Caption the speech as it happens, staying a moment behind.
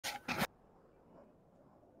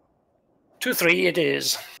2-3 it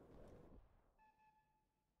is.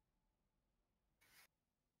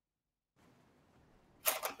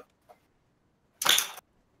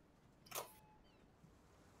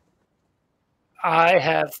 I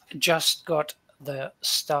have just got the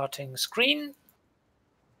starting screen.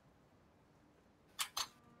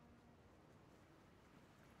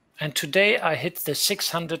 And today I hit the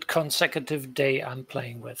 600 consecutive day I'm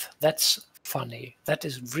playing with. That's funny. That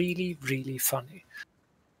is really, really funny.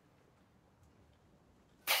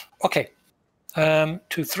 Okay.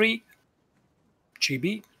 2-3.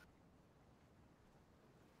 GB.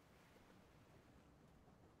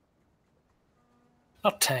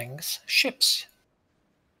 Not tanks, ships.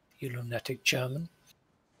 You lunatic German.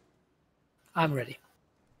 I'm ready.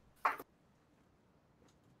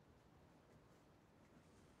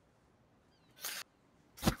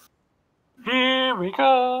 Here we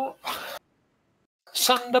go.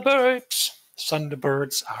 Thunderbirds.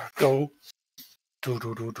 Thunderbirds are go.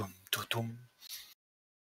 Do-do-do-dum, do-dum.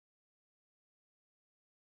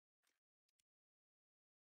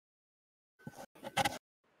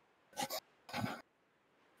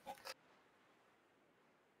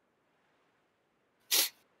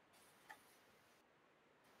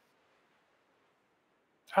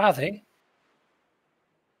 Are they?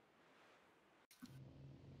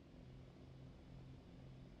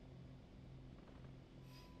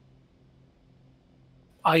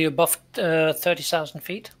 Are you above 30,000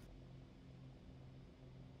 feet?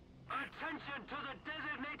 Attention to the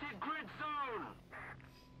designated grid zone.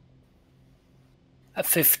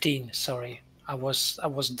 15, sorry. I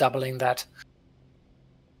was doubling that.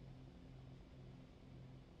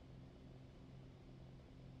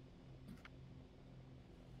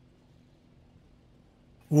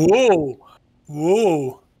 Whoa!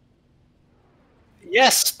 Whoa!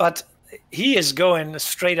 Yes, but he is going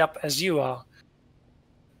straight up as you are.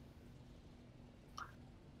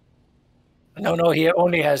 No, he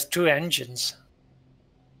only has 2 engines.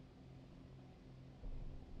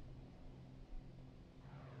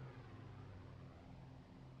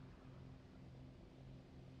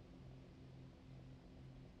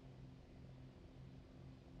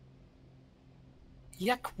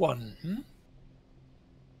 Yak 1, hmm?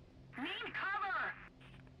 Need cover.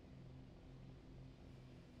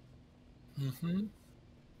 Mm-hmm.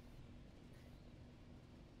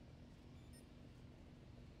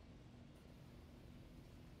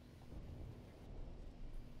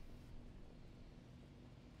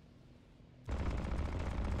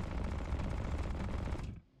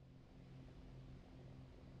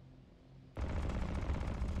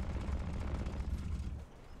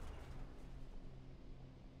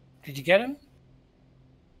 Did you get him?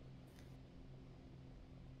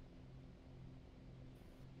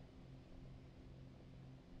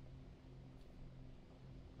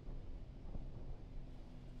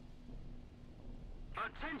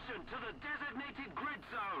 Attention to the designated grid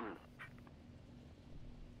zone.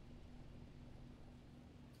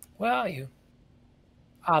 Where are you?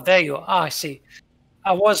 Ah, there you are. Ah, I see.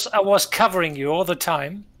 I was covering you all the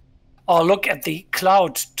time. Oh, look at the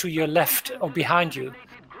cloud to your left or behind you.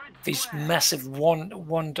 This massive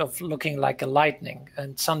wand of looking like a lightning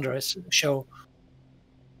and thunder show.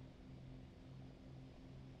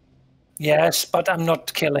 Yes, but I'm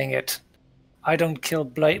not killing it. I don't kill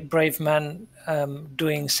brave men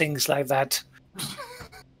doing things like that.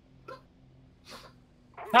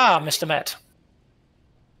 Ah, Mr. Matt.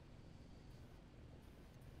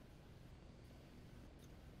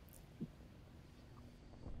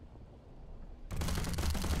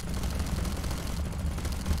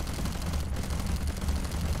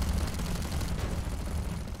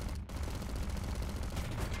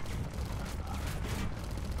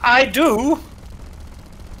 I do.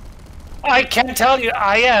 I can tell you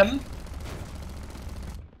I am.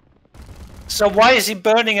 So why is he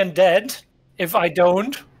burning and dead if I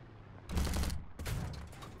don't?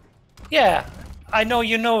 Yeah, I know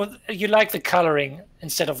you like the coloring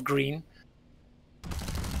instead of green.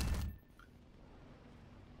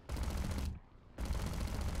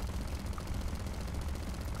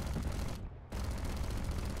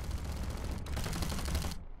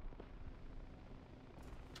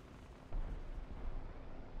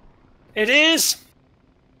 It is.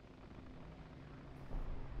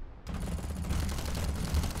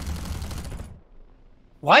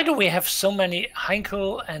 Why do we have so many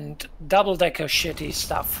Heinkel and double-decker shitty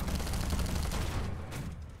stuff?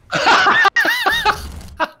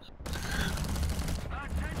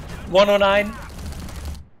 109.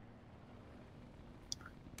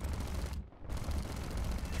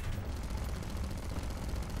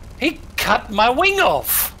 He cut my wing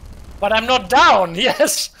off, but I'm not down.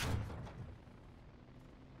 Yes.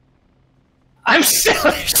 I'm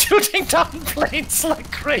still shooting down planes like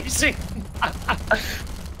crazy.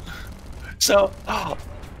 So, oh,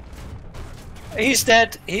 he's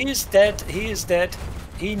dead. He is dead. He is dead.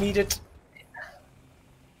 He needed.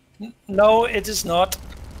 No, it is not.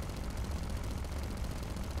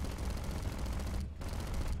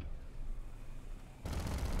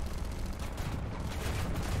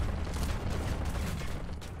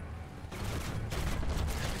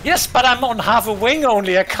 Yes, but I'm on half a wing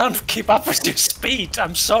only. I can't keep up with your speed.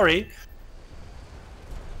 I'm sorry.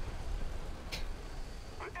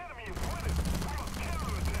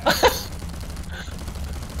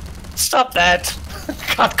 Stop that.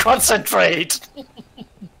 Can't concentrate.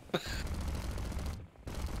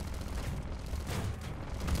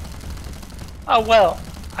 Oh well,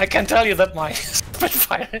 I can tell you that my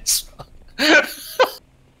Spitfire is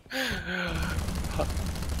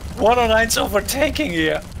 109's overtaking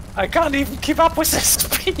here. I can't even keep up with the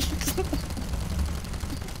speed.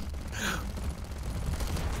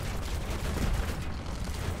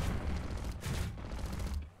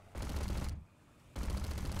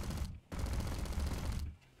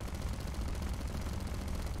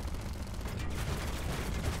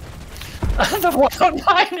 The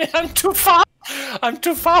 109, I'm too fast. I'm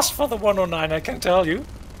too fast for the 109, I can tell you.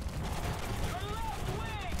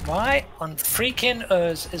 Why on freaking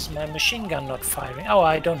earth is my machine gun not firing? Oh,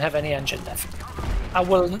 I don't have any engine left. I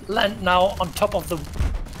will land now on top of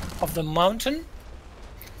the mountain.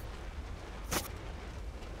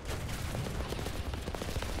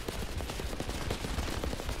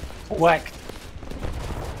 Whack.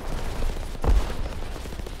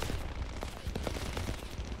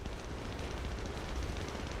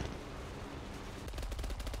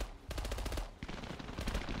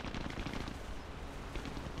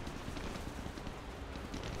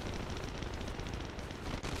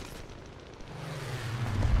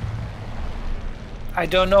 I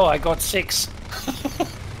don't know, I got 6.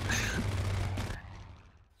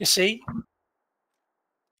 You see?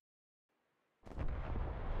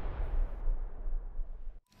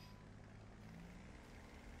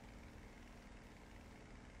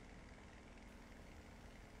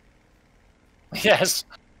 Yes.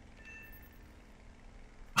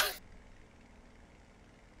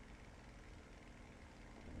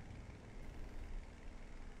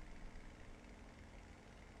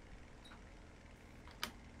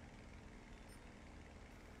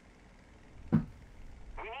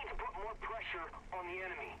 On the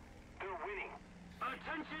enemy. They're winning.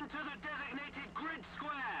 Attention to the designated grid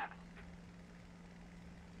square.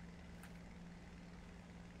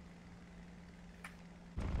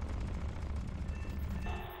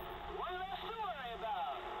 One less to worry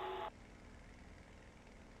about.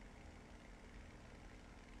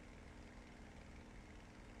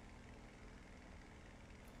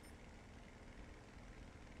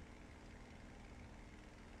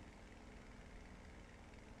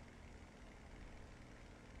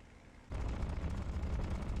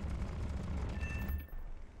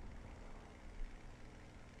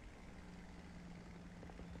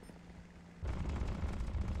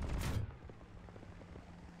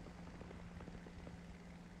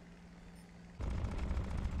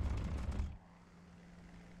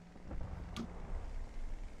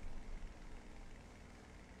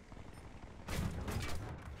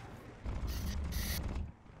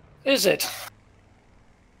 Is it?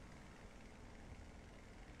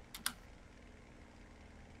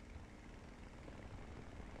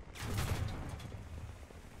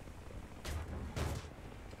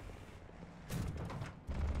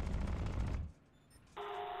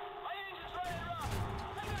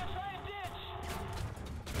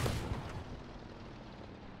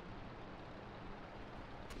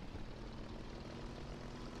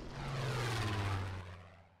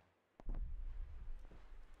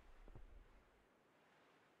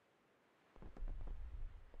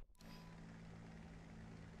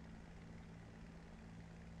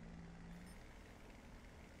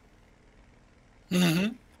 Mm-hmm.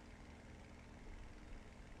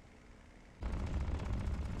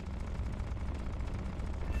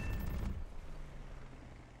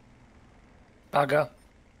 Bugger.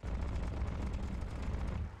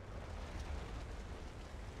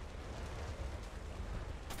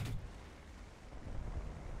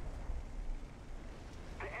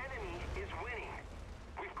 The enemy is winning.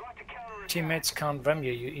 We've got to counter. Teammates can't ram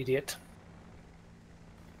you, you idiot.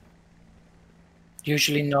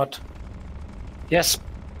 Usually not. Yes,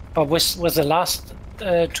 but with the last 2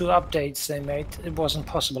 updates they made, it wasn't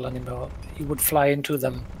possible anymore. You would fly into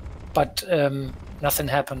them, but nothing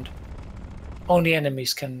happened. Only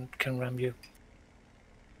enemies can ram you.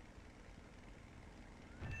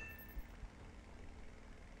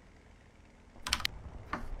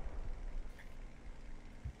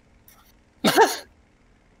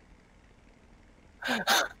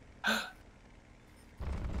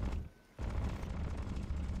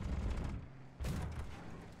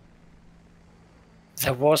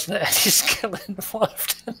 There wasn't any skill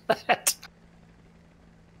involved in that.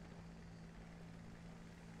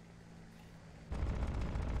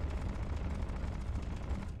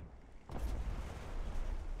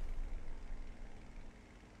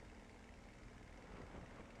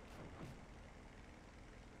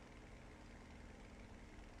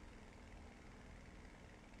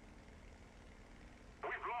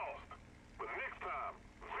 We've lost, but next time,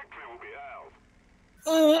 victory will be ours.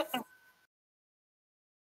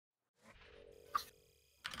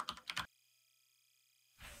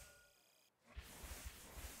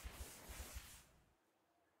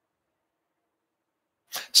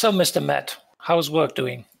 So, Mr. Matt, how's work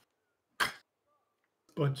doing?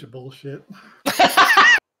 Bunch of bullshit.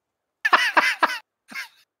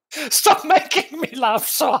 Stop making me laugh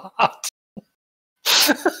so hard.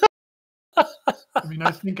 I mean, I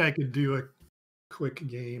think I could do a quick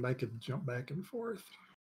game. I could jump back and forth.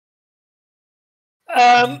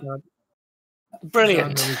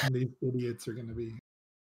 Brilliant. God knows when these idiots are going to be.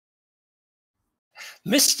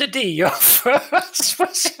 Mr. D, you're first.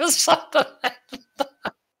 What's your Sunderland?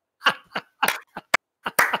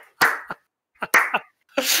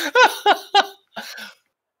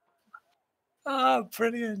 Oh,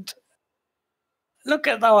 brilliant. Look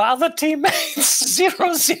at our other teammates.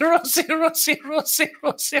 0, 0, 0, 0,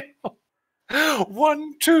 0, 0.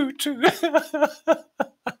 1, 2, 2.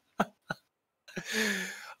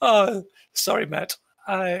 Oh, sorry, Matt.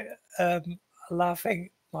 I am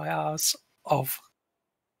laughing my ass off.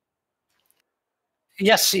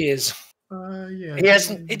 Yes, he is. Yeah.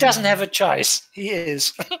 He doesn't have a choice. He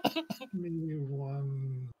is. Maybe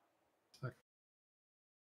one